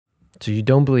So you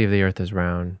don't believe the Earth is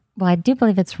round? Well, I do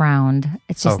believe it's round.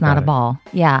 It's just not a ball.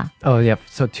 Yeah. Oh, yeah.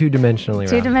 So two-dimensionally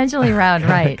round. Two-dimensionally round,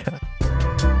 right.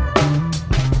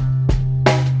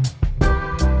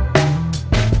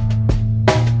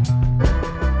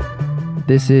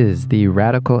 This is the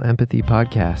Radical Empathy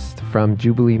Podcast from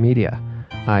Jubilee Media.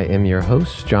 I am your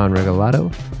host, John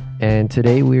Regalado, and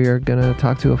today we are going to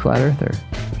talk to a flat earther.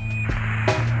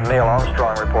 Neil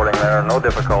Armstrong reporting there. No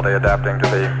difficulty adapting to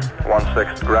the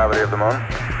 1/6 gravity of the moon.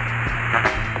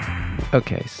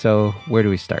 Okay, so where do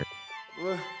we start?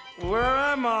 Where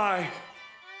am I?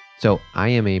 So I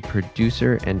am a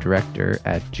producer and director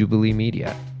at Jubilee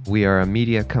Media. We are a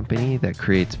media company that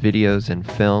creates videos and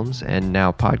films and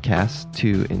now podcasts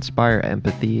to inspire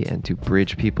empathy and to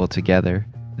bridge people together.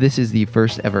 This is the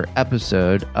first ever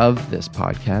episode of this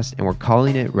podcast, and we're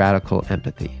calling it Radical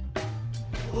Empathy.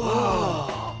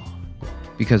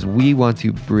 Because we want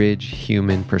to bridge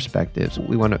human perspectives.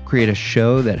 We want to create a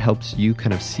show that helps you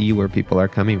kind of see where people are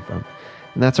coming from.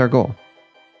 And that's our goal.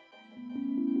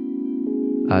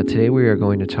 Today we are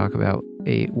going to talk about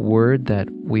a word that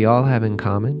we all have in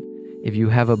common. If you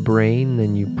have a brain,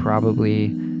 then you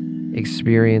probably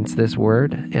experience this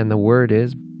word, and the word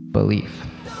is belief.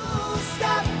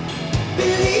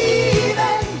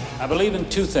 I believe in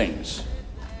two things: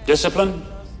 discipline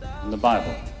and the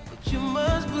Bible.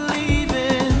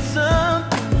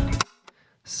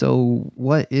 So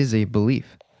what is a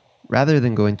belief? Rather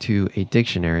than going to a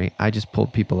dictionary, I just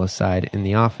pulled people aside in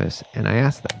the office and I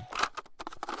asked them.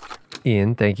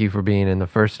 Ian, thank you for being in the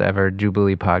first ever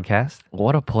Jubilee podcast.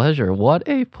 What a pleasure. What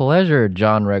a pleasure,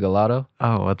 John Regalado.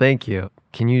 Oh, well, thank you.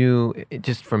 Can you,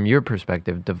 just from your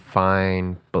perspective,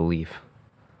 define belief?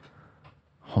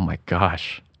 Oh my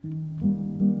gosh.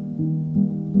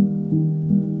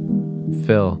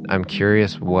 Phil, I'm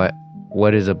curious, what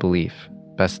is a belief?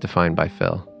 Best defined by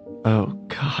Phil. Oh,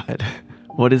 God.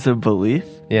 What is a belief?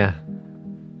 Yeah.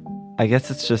 I guess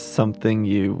it's just something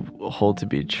you hold to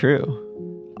be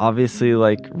true. Obviously,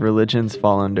 like, religions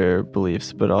fall under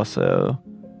beliefs, but also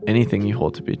anything you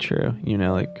hold to be true. You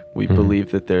know, like, we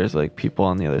believe that there's, like, people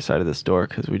on the other side of this door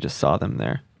because we just saw them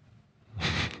there.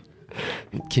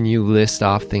 Can you list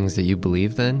off things that you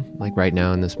believe then? Like right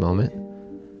now in this moment?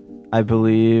 I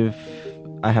believe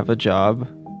I have a job.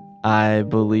 I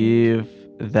believe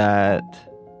that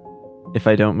if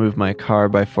I don't move my car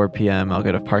by 4 p.m., I'll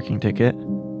get a parking ticket.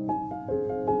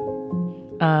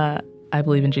 I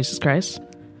believe in Jesus Christ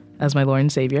as my Lord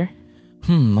and Savior.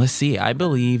 Let's see. I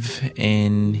believe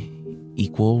in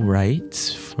equal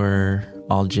rights for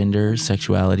all genders,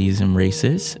 sexualities, and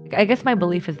races. I guess my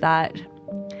belief is that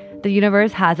the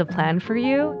universe has a plan for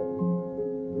you.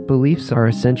 Beliefs are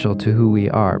essential to who we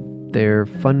are. They're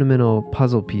fundamental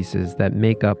puzzle pieces that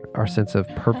make up our sense of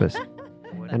purpose.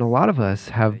 And a lot of us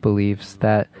have beliefs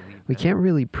that we can't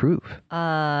really prove.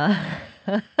 I'm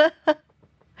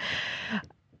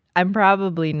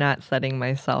probably not setting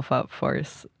myself up for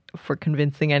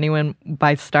convincing anyone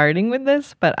by starting with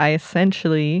this, but I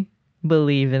essentially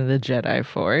believe in the Jedi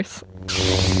Force.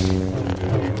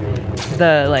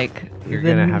 You're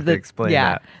going to have to explain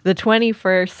that. The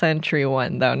 21st century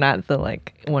one, though, not the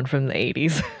one from the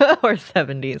 80s or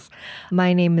 70s.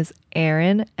 My name is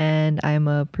Erin, and I'm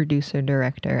a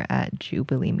producer-director at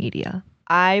Jubilee Media.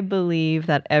 I believe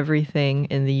that everything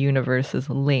in the universe is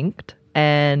linked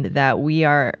and that we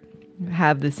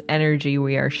have this energy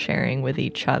we are sharing with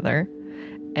each other.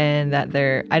 And that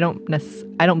I don't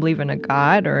believe in a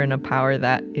God or in a power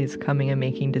that is coming and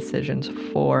making decisions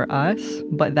for us,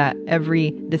 but that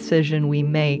every decision we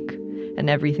make and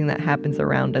everything that happens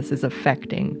around us is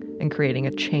affecting and creating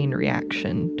a chain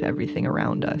reaction to everything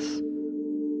around us.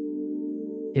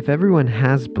 If everyone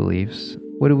has beliefs,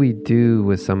 what do we do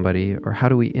with somebody, or how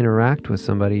do we interact with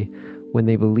somebody when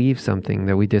they believe something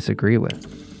that we disagree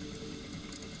with?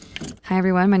 Hi,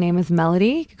 everyone. My name is Melody.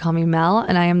 You can call me Mel,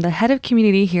 and I am the head of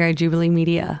community here at Jubilee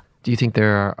Media. Do you think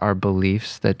there are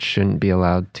beliefs that shouldn't be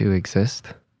allowed to exist?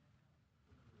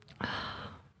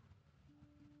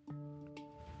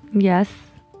 Yes.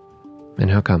 And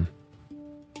how come?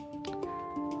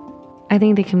 I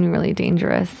think they can be really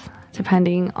dangerous,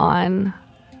 depending on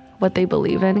what they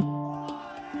believe in.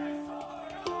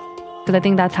 Because I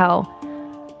think that's how,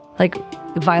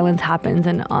 violence happens,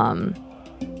 and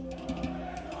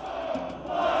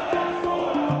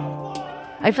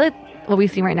I feel like what we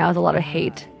see right now is a lot of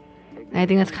hate. And I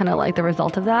think that's kind of like the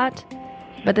result of that.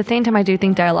 But at the same time, I do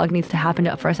think dialogue needs to happen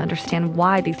for us to understand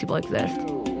why these people exist.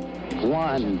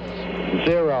 1,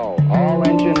 0, all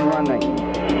engine running.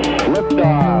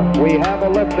 Liftoff. We have a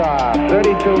liftoff.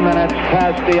 32 minutes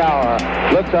past the hour.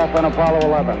 Liftoff on Apollo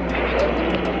 11.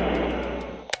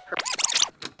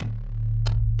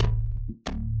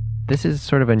 this is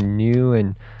sort of a new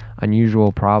and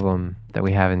unusual problem that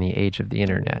we have in the age of the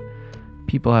internet.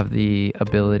 People have the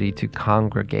ability to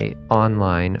congregate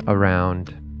online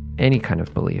around any kind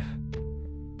of belief.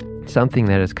 Something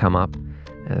that has come up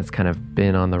and it's kind of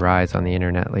been on the rise on the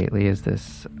internet lately is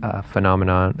this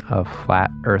phenomenon of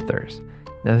flat earthers.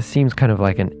 Now, this seems kind of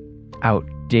like an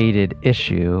outdated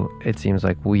issue. It seems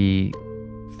like we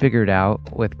figured out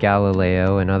with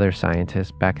Galileo and other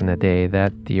scientists back in the day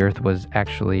that the Earth was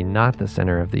actually not the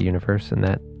center of the universe and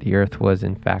that the Earth was,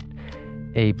 in fact,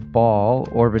 a ball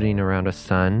orbiting around a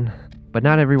sun. But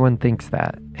not everyone thinks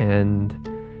that. And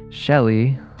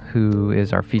Shelley, who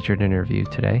is our featured interview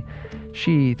today,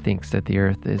 she thinks that the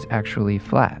Earth is actually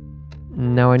flat.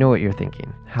 Now, I know what you're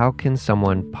thinking. How can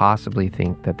someone possibly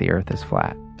think that the Earth is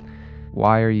flat?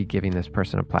 Why are you giving this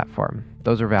person a platform?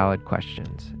 Those are valid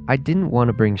questions. I didn't want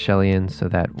to bring Shelley in so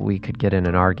that we could get in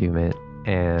an argument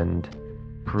and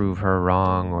prove her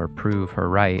wrong or prove her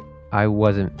right. I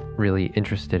wasn't really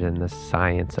interested in the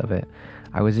science of it.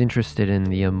 I was interested in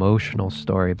the emotional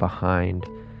story behind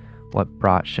what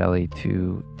brought Shelley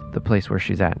to the place where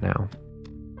she's at now.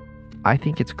 I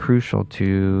think it's crucial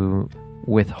to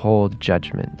withhold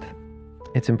judgment.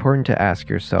 It's important to ask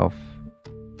yourself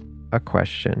a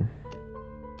question.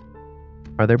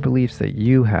 Are there beliefs that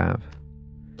you have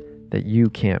that you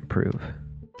can't prove?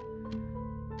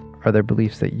 Are there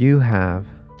beliefs that you have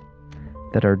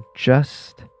that are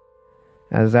just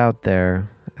as out there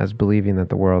as believing that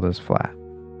the world is flat?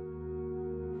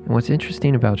 And what's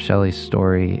interesting about Shelley's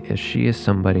story is she is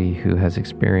somebody who has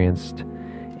experienced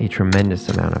a tremendous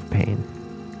amount of pain.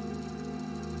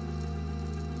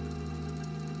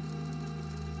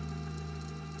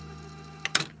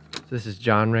 This is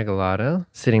John Regalado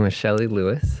sitting with Shelley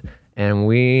Lewis, and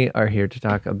we are here to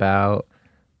talk about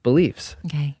beliefs.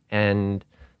 Okay. And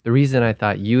the reason I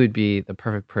thought you would be the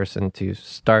perfect person to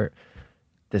start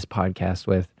this podcast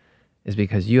with is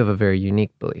because you have a very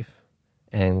unique belief.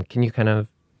 And can you kind of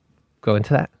go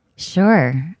into that?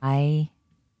 Sure. I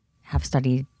have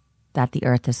studied that the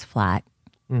Earth is flat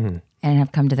and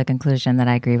have come to the conclusion that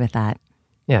I agree with that.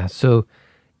 Yeah. So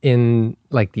in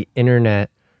like the internet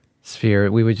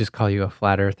sphere, we would just call you a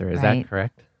flat earther. Is that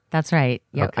correct? That's right.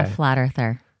 Yep, okay. A flat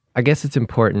earther. I guess it's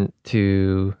important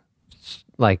to,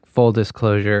 like, full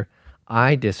disclosure,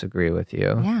 I disagree with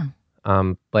you.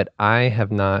 Yeah. But I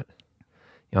have not,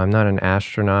 I'm not an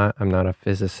astronaut. I'm not a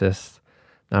physicist,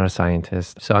 not a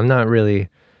scientist. So I'm not really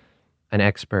an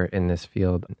expert in this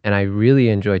field. And I really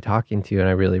enjoy talking to you and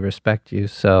I really respect you.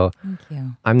 So thank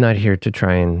you. I'm not here to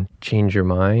try and change your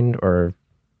mind or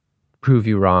prove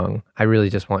you wrong. I really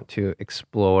just want to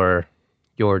explore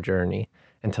your journey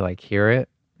and to like hear it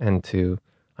and to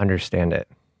understand it.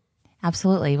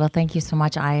 Absolutely. Well, thank you so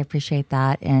much. I appreciate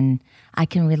that. And I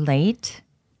can relate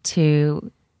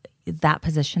to that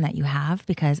position that you have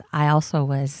because I also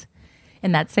was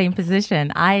in that same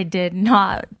position. I did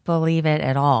not believe it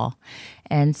at all.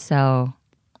 And so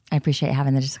I appreciate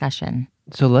having the discussion.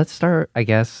 So let's start, I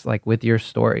guess, like with your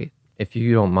story. If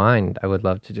you don't mind, I would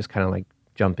love to just kind of like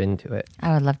jump into it.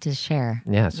 I would love to share.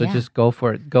 Yeah, so just go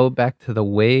for it. Go back to the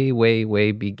way, way,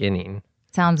 way beginning.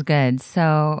 Sounds good.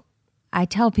 So I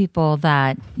tell people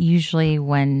that usually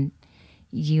when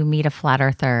you meet a flat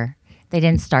earther, they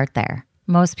didn't start there.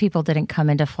 Most people didn't come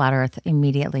into flat earth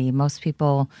immediately. Most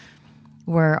people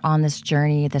were on this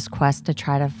journey, this quest to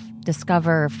try to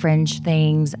discover fringe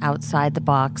things outside the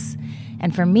box.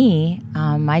 And for me,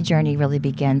 my journey really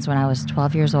begins when I was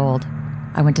 12 years old.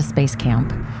 I went to space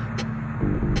camp.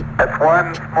 It's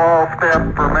one small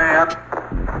step for man,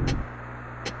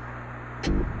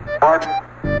 one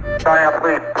giant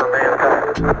leap for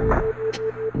mankind.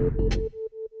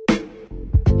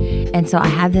 And so I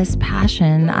had this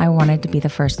passion. I wanted to be the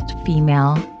first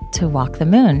female to walk the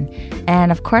moon.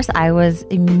 And of course, I was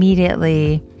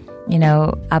immediately,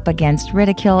 up against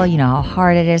ridicule, how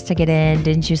hard it is to get in.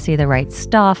 Didn't you see the right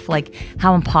stuff? Like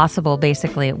how impossible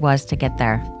basically it was to get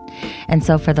there. And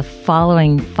so for the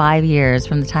following 5 years,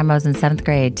 from the time I was in 7th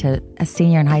grade to a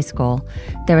senior in high school,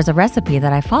 there was a recipe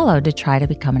that I followed to try to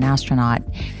become an astronaut.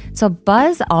 So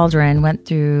Buzz Aldrin went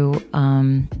through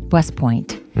West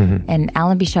Point, and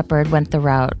Alan B. Shepard went the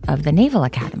route of the Naval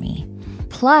Academy.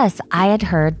 Plus, I had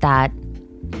heard that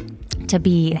to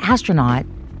be an astronaut,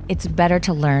 it's better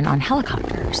to learn on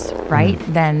helicopters, right,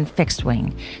 than fixed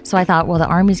wing. So I thought, well, the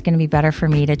Army's going to be better for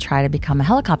me to try to become a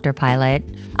helicopter pilot.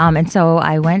 And so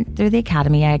I went through the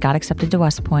academy. I got accepted to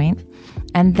West Point.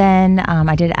 And then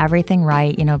I did everything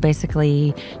right,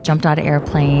 basically jumped out of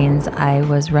airplanes. I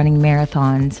was running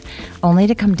marathons, only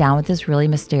to come down with this really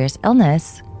mysterious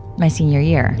illness my senior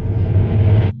year.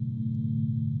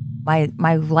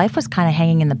 My life was kind of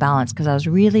hanging in the balance because I was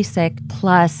really sick.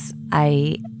 Plus,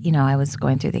 I was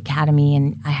going through the academy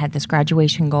and I had this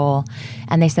graduation goal.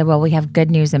 And they said, well, we have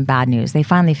good news and bad news. They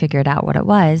finally figured out what it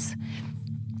was.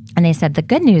 And they said, the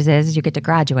good news is you get to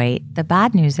graduate. The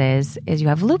bad news is you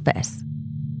have lupus.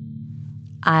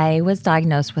 I was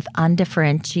diagnosed with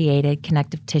undifferentiated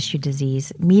connective tissue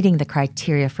disease, meeting the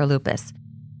criteria for lupus.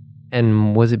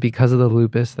 And was it because of the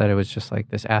lupus that it was just like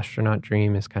this astronaut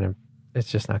dream is kind of, it's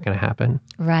just not going to happen?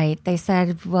 Right. They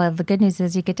said, well, the good news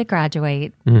is you get to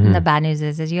graduate. And the bad news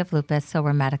is you have lupus, so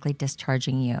we're medically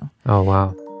discharging you. Oh,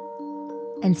 wow.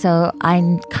 And so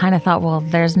I kind of thought, well,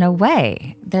 there's no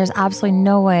way. There's absolutely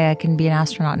no way I can be an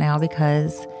astronaut now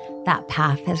because that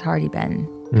path has already been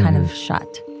kind of shut.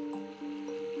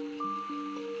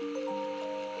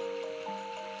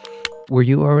 Were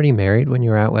you already married when you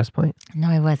were at West Point? No,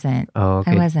 I wasn't. Oh,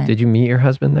 okay. I wasn't. Did you meet your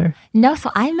husband there? No,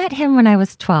 so I met him when I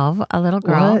was 12, a little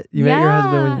girl. What? You met your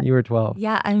husband when you were 12?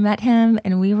 Yeah, I met him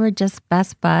and we were just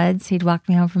best buds. He'd walk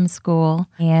me home from school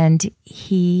and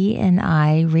he and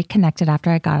I reconnected after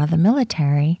I got out of the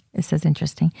military. This is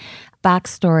interesting.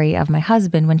 Backstory of my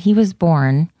husband, when he was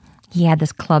born, he had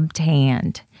this clubbed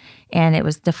hand. And it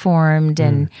was deformed,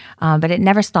 and but it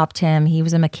never stopped him. He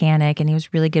was a mechanic, and he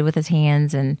was really good with his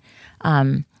hands. And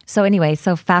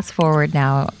so fast forward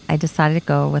now, I decided to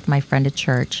go with my friend to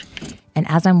church. And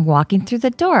as I'm walking through the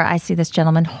door, I see this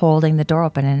gentleman holding the door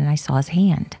open, and I saw his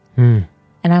hand. And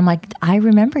I'm like, I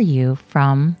remember you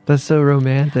from... That's so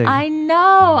romantic. I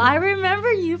know. I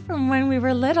remember you from when we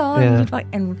were little, Yeah.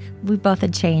 and we both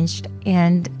had changed.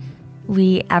 And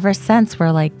we, ever since,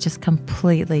 were like just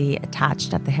completely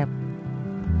attached at the hip.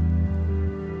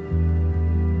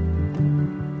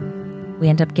 We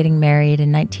ended up getting married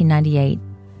in 1998,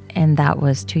 and that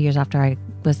was 2 years after I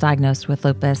was diagnosed with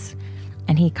lupus.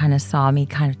 And he kind of saw me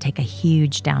kind of take a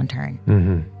huge downturn.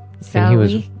 So and he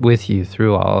was with you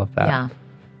through all of that. Yeah.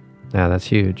 Yeah, that's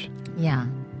huge. Yeah.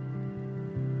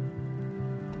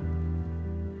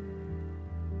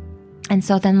 And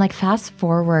so then, like, fast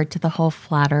forward to the whole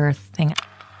flat Earth thing.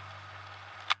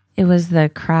 It was the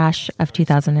crash of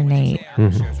 2008.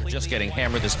 Just getting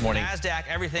hammered this morning. NASDAQ,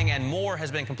 everything and more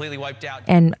has been completely wiped out.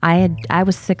 And I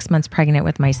was 6 months pregnant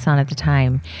with my son at the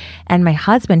time. And my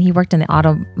husband, he worked in the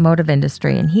automotive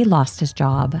industry and he lost his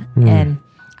job. And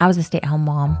I was a stay-at-home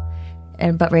mom,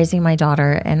 but raising my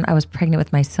daughter, and I was pregnant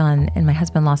with my son, and my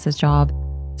husband lost his job.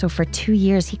 So for 2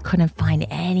 years, he couldn't find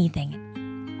anything.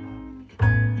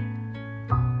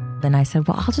 Then I said,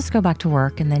 well, I'll just go back to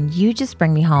work, and then you just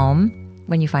bring me home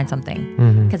when you find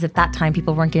something. Because at that time,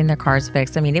 people weren't getting their cars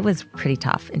fixed. I mean, it was pretty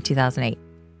tough in 2008.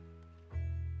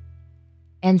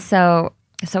 And so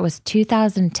it was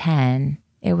 2010.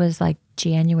 It was like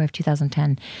January of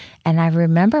 2010. And I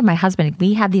remember my husband,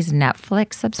 we had these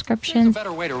Netflix subscriptions. There's a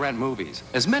better way to rent movies.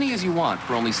 As many as you want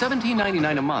for only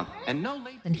 $17.99 a month. And no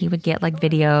late. And he would get like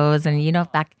videos, and you know,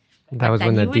 back that was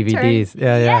when the Yes,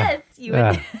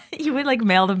 DVDs. you would like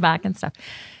mail them back and stuff.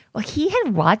 Well, he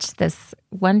had watched this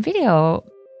one video.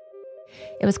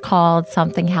 It was called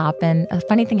Something Happened. A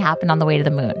funny thing happened on the way to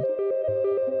the moon.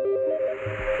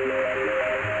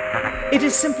 It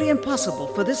is simply impossible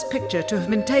for this picture to have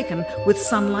been taken with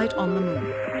sunlight on the moon.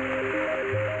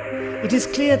 It is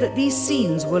clear that these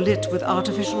scenes were lit with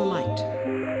artificial light.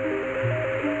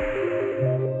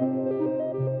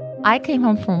 I came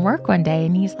home from work one day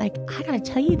and he's like, I gotta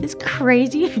tell you this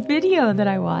crazy video that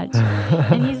I watched.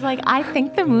 And he's like, I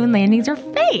think the moon landings are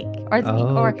fake. Or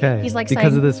he's like,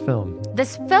 because of this film.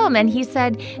 And he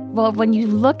said, well, when you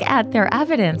look at their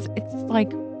evidence, it's like,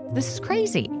 this is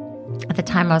crazy. At the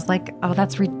time, I was like, oh,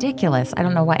 that's ridiculous. I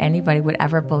don't know why anybody would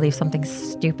ever believe something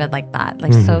stupid like that.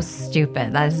 Like, so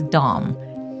stupid. That is dumb.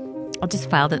 I just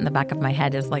filed it in the back of my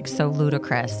head as like so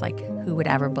ludicrous. Like, who would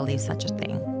ever believe such a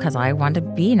thing? Because I wanted to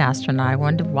be an astronaut. I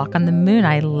wanted to walk on the moon.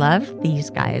 I loved these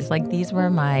guys. Like, these were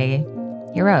my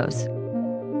heroes.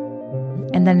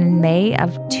 And then in May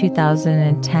of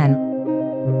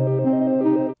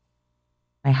 2010,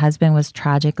 my husband was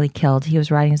tragically killed. He was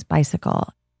riding his bicycle.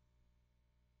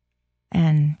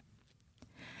 And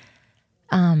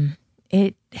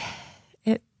it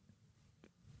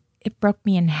broke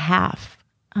me in half.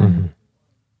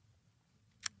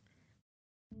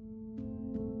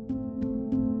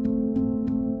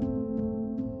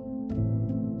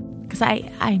 Because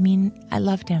I mean, I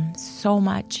loved him so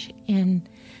much, and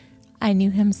I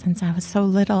knew him since I was so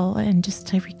little, and just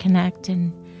to reconnect,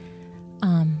 and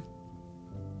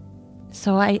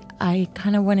so I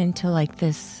kind of went into like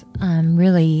this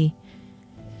really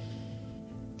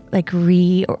like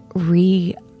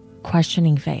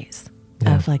re-questioning phase.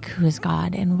 of like, who is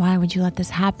God and why would you let this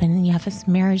happen? And you have this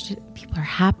marriage, people are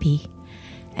happy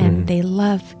and they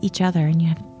love each other and you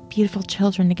have beautiful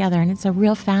children together and it's a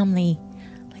real family.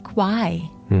 Like, why?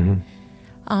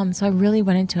 So I really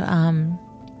went into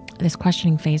this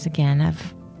questioning phase again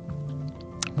of,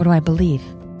 what do I believe?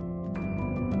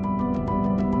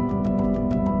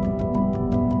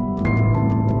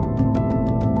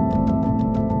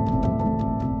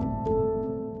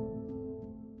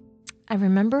 I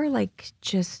remember like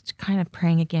just kind of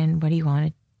praying again, what do you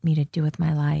want me to do with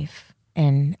my life?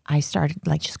 And I started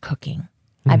like just cooking.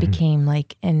 I became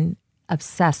like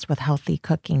obsessed with healthy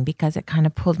cooking because it kind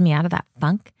of pulled me out of that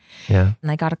funk. Yeah.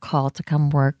 And I got a call to come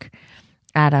work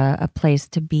at a place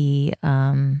to be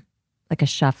like a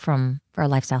chef for a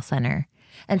lifestyle center.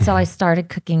 And so I started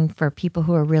cooking for people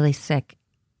who are really sick.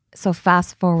 So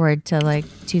fast forward to like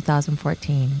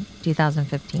 2014,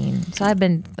 2015. So I've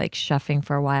been like chefing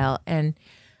for a while. And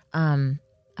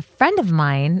a friend of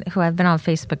mine who I've been on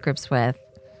Facebook groups with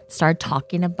started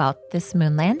talking about this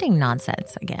moon landing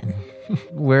nonsense again.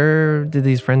 Where did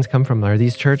these friends come from? Are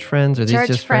these church friends? Are these church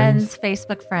just friends?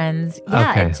 Facebook friends.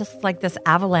 Yeah, Okay. it's just like this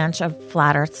avalanche of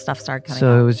flat earth stuff started coming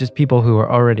So out. it was just people who were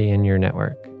already in your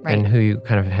network Right. and who you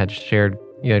kind of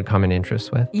you had common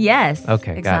interests with? Yes.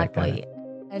 Okay, exactly. got it.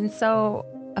 And so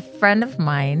a friend of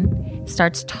mine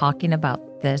starts talking about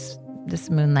this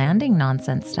moon landing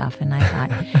nonsense stuff. And I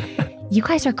thought, you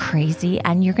guys are crazy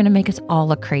and you're going to make us all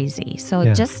look crazy. So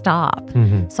Yeah. just stop.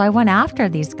 So I went after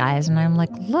these guys and I'm like,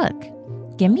 look,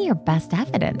 give me your best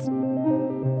evidence.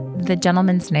 The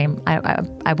gentleman's name,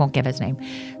 I won't give his name,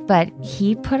 but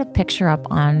he put a picture up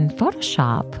on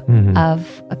Photoshop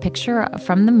of a picture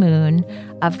from the moon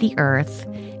of the Earth.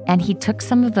 And he took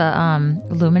some of the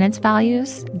luminance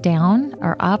values down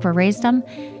or up or raised them.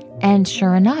 And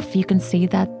sure enough, you can see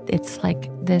that it's like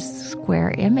this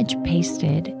square image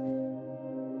pasted.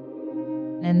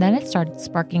 And then it started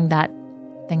sparking that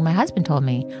thing my husband told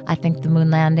me. I think the moon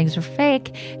landings were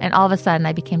fake. And all of a sudden,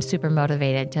 I became super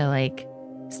motivated to like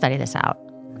study this out.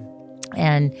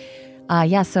 And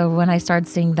so when I started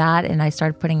seeing that and I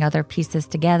started putting other pieces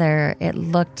together, it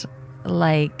looked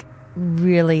like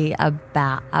really a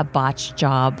botched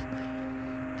job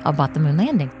about the moon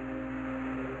landing.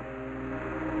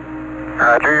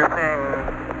 Roger, you're seeing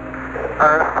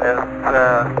Earth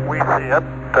as we see it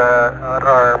at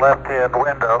our left-hand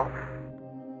window.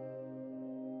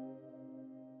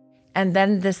 And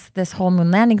then this whole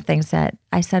moon landing thing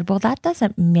I said, well, that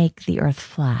doesn't make the Earth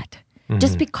flat.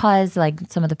 Just because like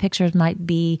some of the pictures might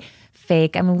be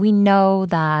fake. I mean, we know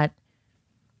that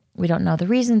we don't know the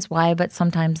reasons why, but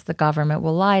sometimes the government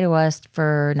will lie to us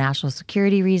for national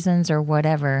security reasons or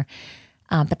whatever.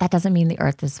 But that doesn't mean the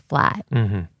Earth is flat.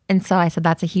 And so I said,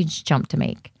 that's a huge jump to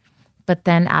make. But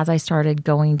then as I started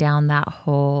going down that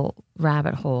whole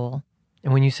rabbit hole.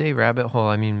 And when you say rabbit hole,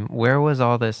 I mean, where was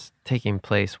all this taking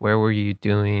place? Where were you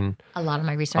doing a lot of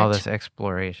my research? All this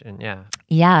exploration, yeah.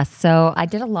 Yeah, so I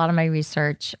did a lot of my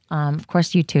research, of course,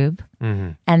 YouTube.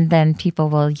 And then people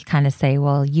will kind of say,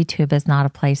 well, YouTube is not a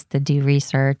place to do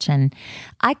research. And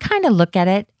I kind of look at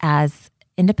it as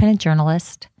independent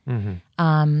journalist.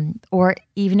 Or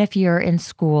even if you're in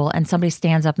school and somebody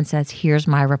stands up and says, here's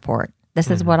my report.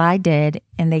 This is what I did.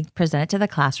 And they present it to the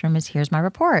classroom as, here's my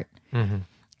report.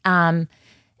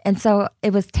 And so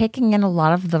it was taking in a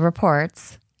lot of the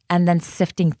reports and then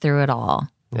sifting through it all.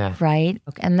 Yeah. Right.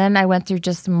 And then I went through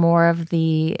just more of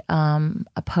the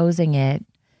opposing it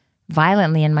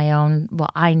violently in my own. Well,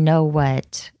 I know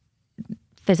what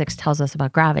physics tells us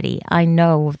about gravity. I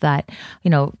know that,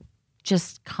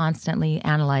 just constantly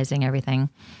analyzing everything.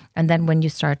 And then when you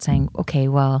start saying, okay,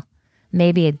 well,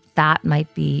 maybe that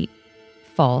might be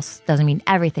false, doesn't mean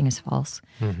everything is false.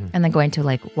 And then going to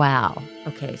like, wow,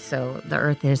 okay, so the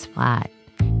Earth is flat.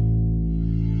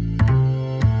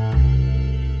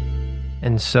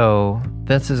 And so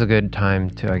this is a good time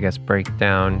to, I guess, break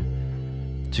down.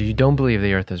 So you don't believe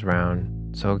the Earth is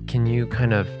round. So can you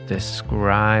kind of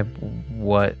describe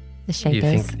what the shape you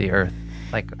think the Earth,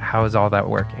 like how is all that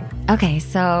working? Okay,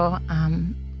 so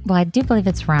well, I do believe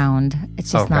it's round.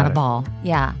 It's just not a ball.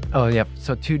 Yeah. Oh, yeah.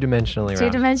 So two-dimensionally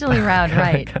round. Two-dimensionally round,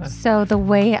 right. So the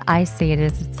way I see it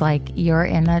is it's like you're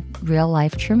in a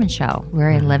real-life Truman Show.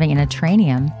 We're living in a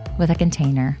tranium with a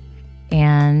container.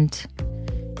 And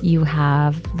you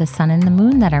have the sun and the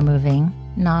moon that are moving,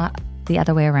 not the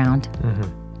other way around.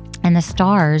 And the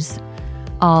stars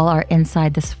all are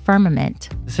inside this firmament.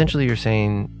 Essentially, you're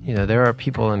saying, there are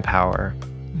people in power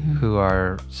who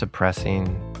are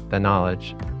suppressing the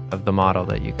knowledge of the model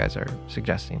that you guys are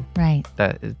suggesting. Right.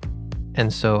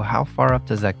 And so how far up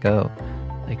does that go?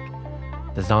 Like,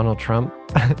 Does Donald Trump,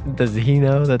 does he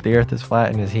know that the earth is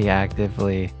flat, and is he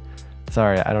actively...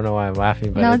 Sorry, I don't know why I'm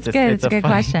laughing, but no, it's good. It's a good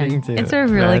question. It's a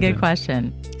really good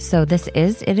question. So it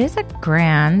is a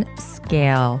grand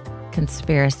scale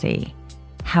conspiracy.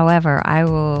 However, I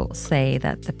will say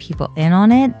that the people in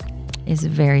on it is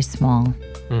very small.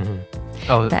 Mm-hmm.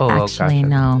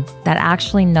 That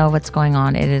actually know what's going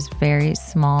on. It is very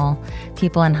small.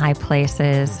 People in high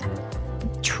places.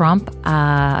 Trump,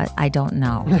 I don't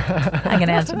know. I can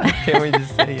answer that. Can we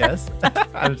just say yes?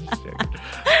 I'm just joking.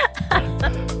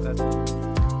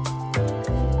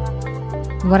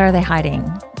 What are they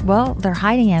hiding? Well, they're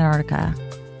hiding Antarctica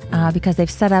because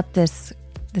they've set up this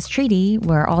treaty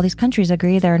where all these countries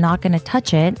agree they're not going to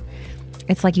touch it.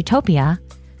 It's like utopia,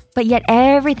 but yet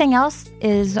everything else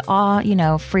is all,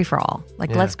 free for all.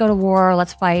 Like, let's go to war,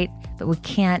 let's fight, but I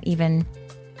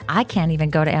can't even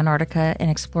go to Antarctica and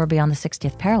explore beyond the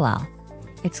 60th parallel.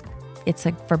 It's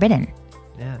like forbidden.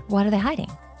 Yeah. What are they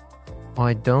hiding? Well,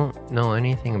 I don't know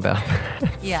anything about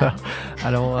that. Yeah. So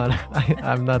I don't want to,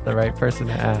 I'm not the right person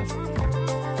to ask.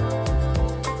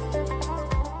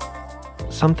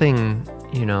 Something,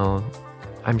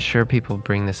 I'm sure people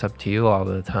bring this up to you all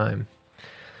the time,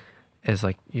 is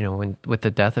like, when with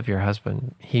the death of your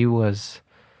husband, he was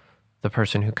the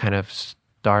person who kind of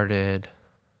started,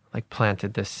 like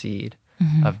planted the seed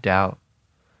of doubt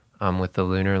with the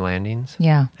lunar landings.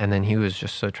 Yeah. And then he was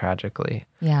just so tragically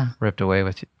ripped away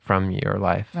from your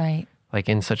life. Right. Like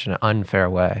in such an unfair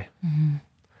way.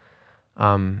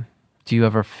 Mm-hmm. Do you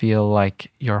ever feel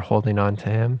like you're holding on to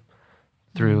him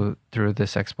through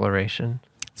this exploration?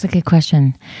 It's a good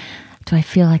question. Do I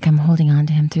feel like I'm holding on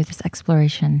to him through this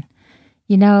exploration?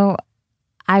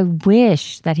 I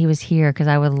wish that he was here because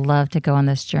I would love to go on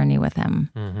this journey with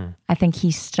him. Mm-hmm. I think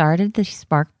he sparked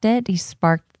it. He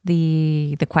sparked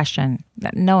the question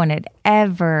that no one had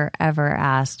ever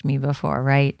asked me before,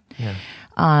 right? Yeah.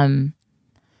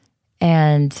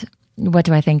 And what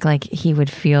do I think like he would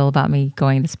feel about me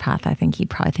going this path? I think he'd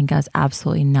probably think I was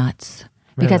absolutely nuts.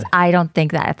 Really? Because I don't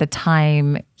think that at the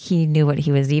time he knew what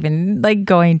he was even like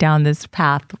going down this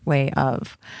pathway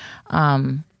of.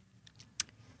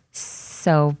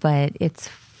 But it's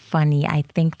funny. I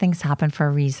think things happen for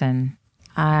a reason.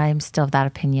 I'm still of that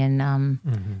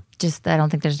opinion. Just I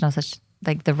don't think there's no such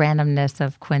like the randomness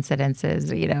of coincidences.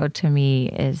 To me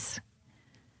is.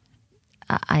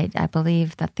 I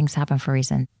believe that things happen for a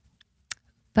reason.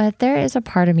 But there is a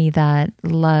part of me that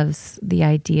loves the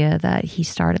idea that he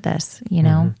started this.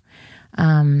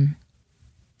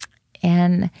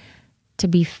 And to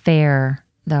be fair,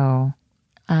 though,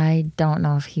 I don't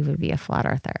know if he would be a flat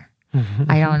earther.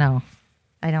 I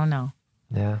don't know.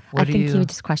 Yeah. I think he would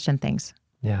just question things.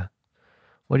 Yeah.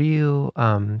 What do you,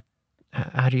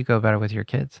 how do you go about it with your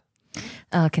kids?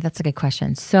 Okay, that's a good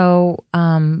question. So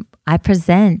I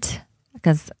present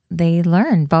because they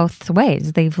learn both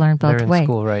ways. They've learned both ways. They're in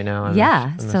school right now. I'm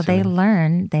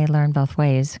they learn both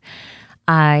ways.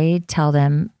 I tell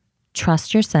them,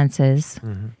 trust your senses,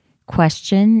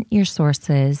 question your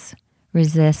sources,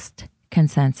 resist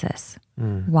consensus.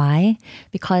 Why?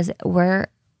 Because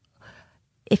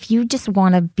if you just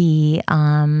want to be,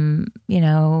 somebody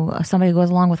who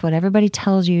goes along with what everybody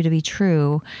tells you to be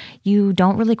true, you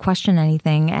don't really question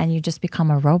anything and you just become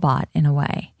a robot in a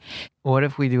way. What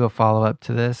if we do a follow-up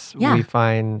to this? Yeah. We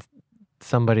find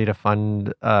somebody to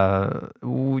fund,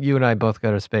 you and I both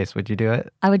go to space. Would you do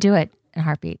it? I would do it in a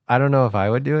heartbeat. I don't know if I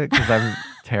would do it because I'm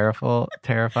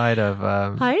terrified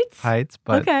of heights.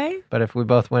 But, okay. But if we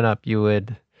both went up, you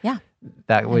would... Yeah.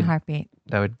 That would in a heartbeat.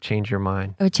 That would change your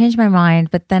mind. It would change my mind,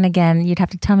 but then again, you'd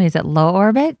have to tell me, is it low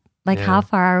orbit? Like how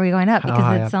far are we going up?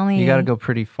 Because it's only... You got to go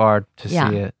pretty far to see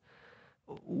it.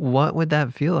 What would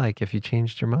that feel like if you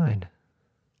changed your mind?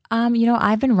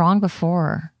 I've been wrong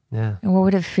before. Yeah. And what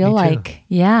would it feel like?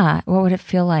 Yeah. What would it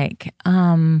feel like?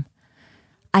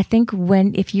 I think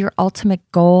if your ultimate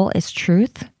goal is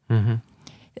truth,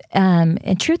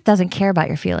 and truth doesn't care about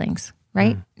your feelings,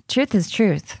 right? Truth is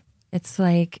truth. It's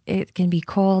like, it can be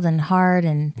cold and hard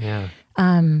and,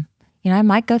 I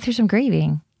might go through some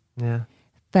grieving. Yeah.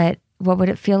 But what would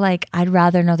it feel like? I'd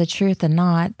rather know the truth than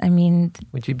not. I mean...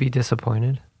 Would you be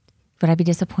disappointed? Would I be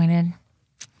disappointed?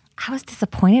 I was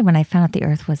disappointed when I found out the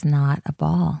earth was not a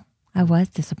ball. I was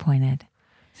disappointed.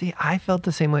 See, I felt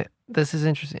the same way. This is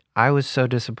interesting. I was so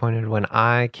disappointed when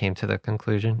I came to the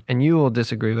conclusion, and you will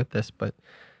disagree with this, but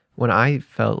when I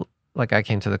felt like I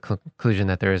came to the conclusion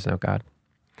that there is no God.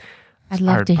 I'd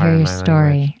love to hear your story.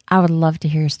 Language. I would love to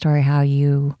hear your story, how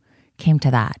you came to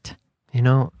that.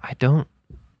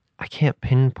 I can't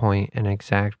pinpoint an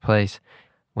exact place.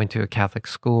 Went to a Catholic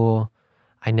school.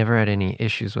 I never had any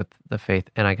issues with the faith,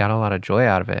 and I got a lot of joy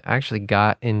out of it. I actually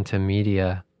got into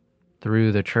media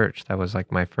through the church. That was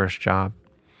like my first job.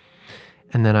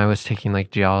 And then I was taking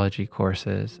like geology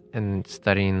courses and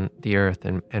studying the earth,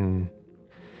 and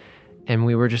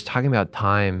we were just talking about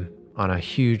time on a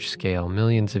huge scale,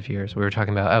 millions of years. We were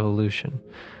talking about evolution,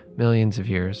 millions of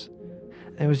years.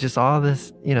 And it was just all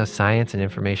this, science and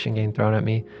information getting thrown at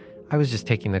me. I was just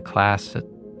taking the class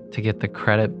to get the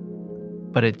credit,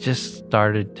 but it just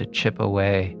started to chip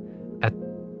away at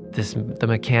the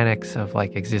mechanics of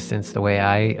like existence the way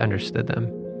I understood them.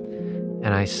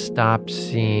 And I stopped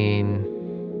seeing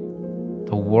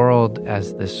the world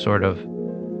as this sort of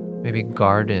maybe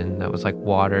garden that was like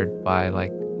watered by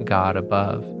like God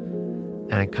above.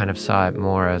 And I kind of saw it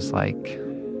more as like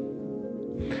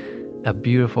a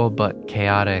beautiful but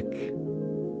chaotic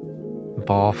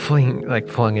ball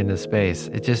flung into space.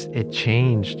 It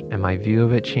changed, and my view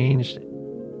of it changed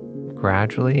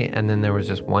gradually. And then there was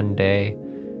just one day,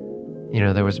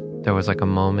 there was like a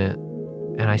moment,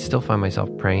 and I still find myself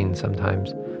praying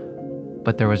sometimes,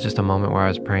 but there was just a moment where I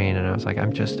was praying and I was like,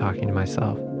 I'm just talking to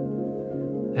myself.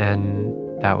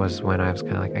 And that was when I was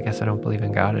kind of like, I guess I don't believe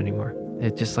in God anymore.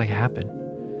 It just like happened,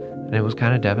 and it was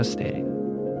kind of devastating.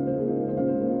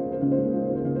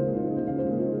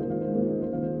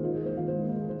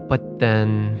 But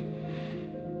then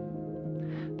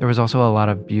there was also a lot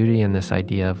of beauty in this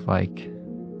idea of like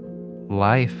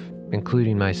life,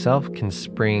 including myself, can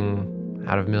spring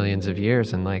out of millions of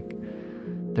years, and like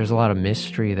there's a lot of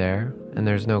mystery there, and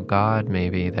there's no God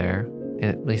maybe there,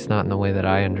 at least not in the way that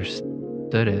I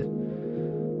understood it.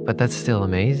 But that's still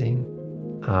amazing.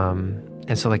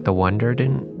 And so like the wonder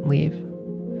didn't leave,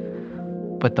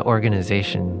 but the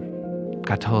organization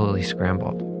got totally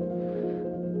scrambled.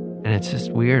 And it's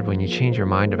just weird when you change your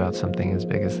mind about something as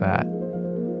big as that.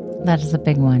 That is a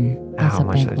big one. That's how a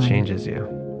much big that one. changes you.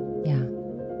 Yeah.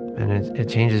 And it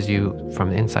changes you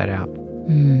from the inside out.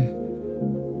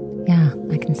 Yeah,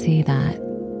 I can see that.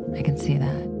 I can see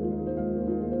that.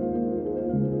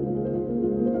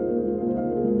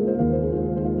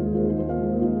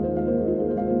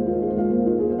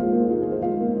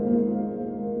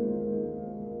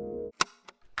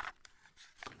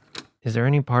 Is there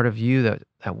any part of you that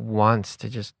wants to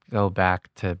just go back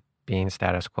to being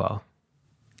status quo?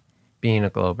 Being a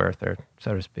globe earther,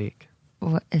 so to speak?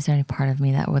 Is there any part of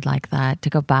me that would like that, to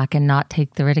go back and not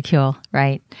take the ridicule,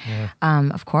 right? Yeah.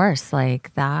 Of course,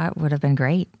 like that would have been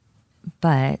great.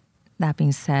 But that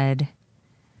being said,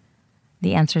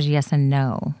 the answer is yes and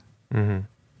no. Mm-hmm.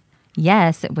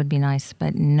 Yes, it would be nice,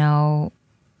 but no.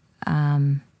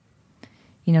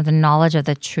 The knowledge of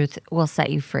the truth will set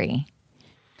you free.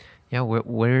 Yeah,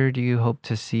 where do you hope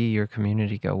to see your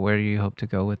community go? Where do you hope to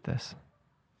go with this?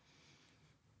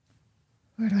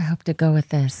 Where do I hope to go with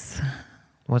this?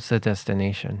 What's the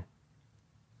destination?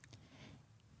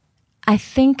 I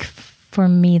think for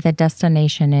me, the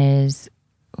destination is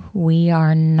we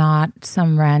are not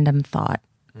some random thought.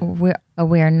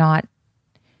 We're not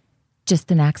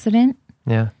just an accident.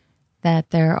 Yeah.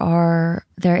 That there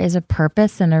is a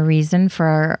purpose and a reason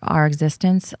for our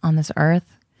existence on this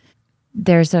earth.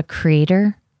 There's a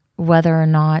creator, whether or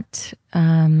not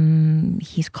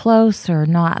he's close or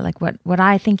not, like what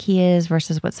I think he is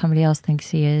versus what somebody else thinks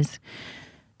he is,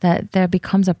 that there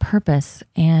becomes a purpose.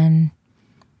 And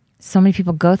so many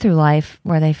people go through life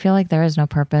where they feel like there is no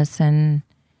purpose. And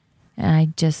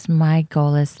my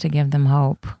goal is to give them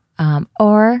hope.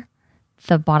 Or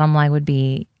the bottom line would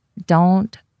be,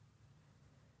 don't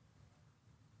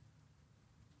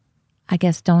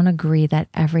agree that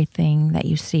everything that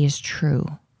you see is true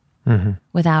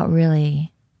without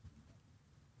really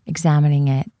examining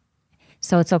it.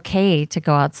 So it's okay to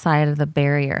go outside of the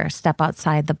barrier, step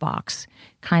outside the box,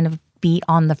 kind of be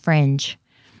on the fringe.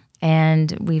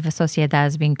 And we've associated that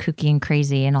as being kooky and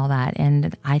crazy and all that.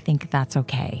 And I think that's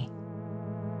okay.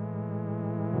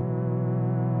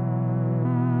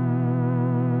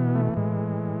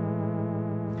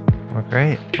 Well,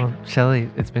 great. Well, Shelley,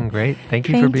 it's been great. Thank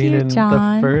you for being in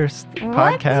John. the first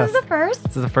podcast. This is the first?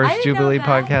 This is the first Jubilee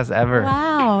podcast ever.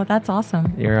 Wow, that's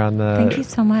awesome. Thank you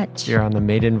so much. You're on the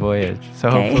maiden voyage. So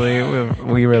Okay.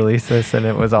 hopefully we release this and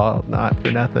it was all not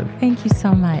for nothing. Thank you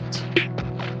so much.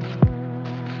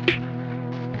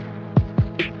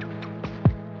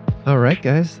 All right,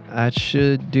 guys, that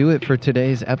should do it for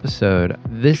today's episode.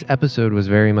 This episode was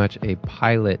very much a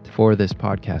pilot for this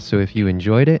podcast. So if you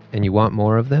enjoyed it and you want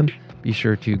more of them, be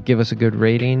sure to give us a good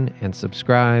rating and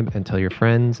subscribe and tell your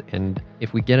friends. And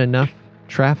if we get enough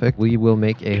traffic, we will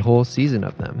make a whole season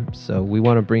of them. So we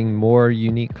want to bring more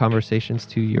unique conversations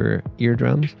to your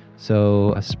eardrums.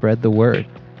 So spread the word.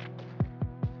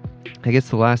 I guess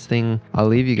the last thing I'll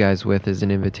leave you guys with is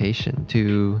an invitation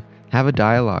to have a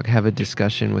dialogue, have a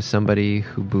discussion with somebody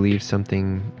who believes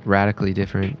something radically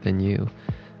different than you.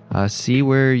 See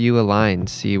where you align,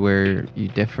 see where you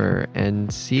differ,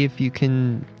 and see if you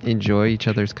can enjoy each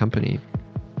other's company.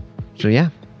 So yeah,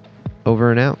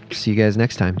 over and out. See you guys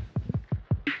next time.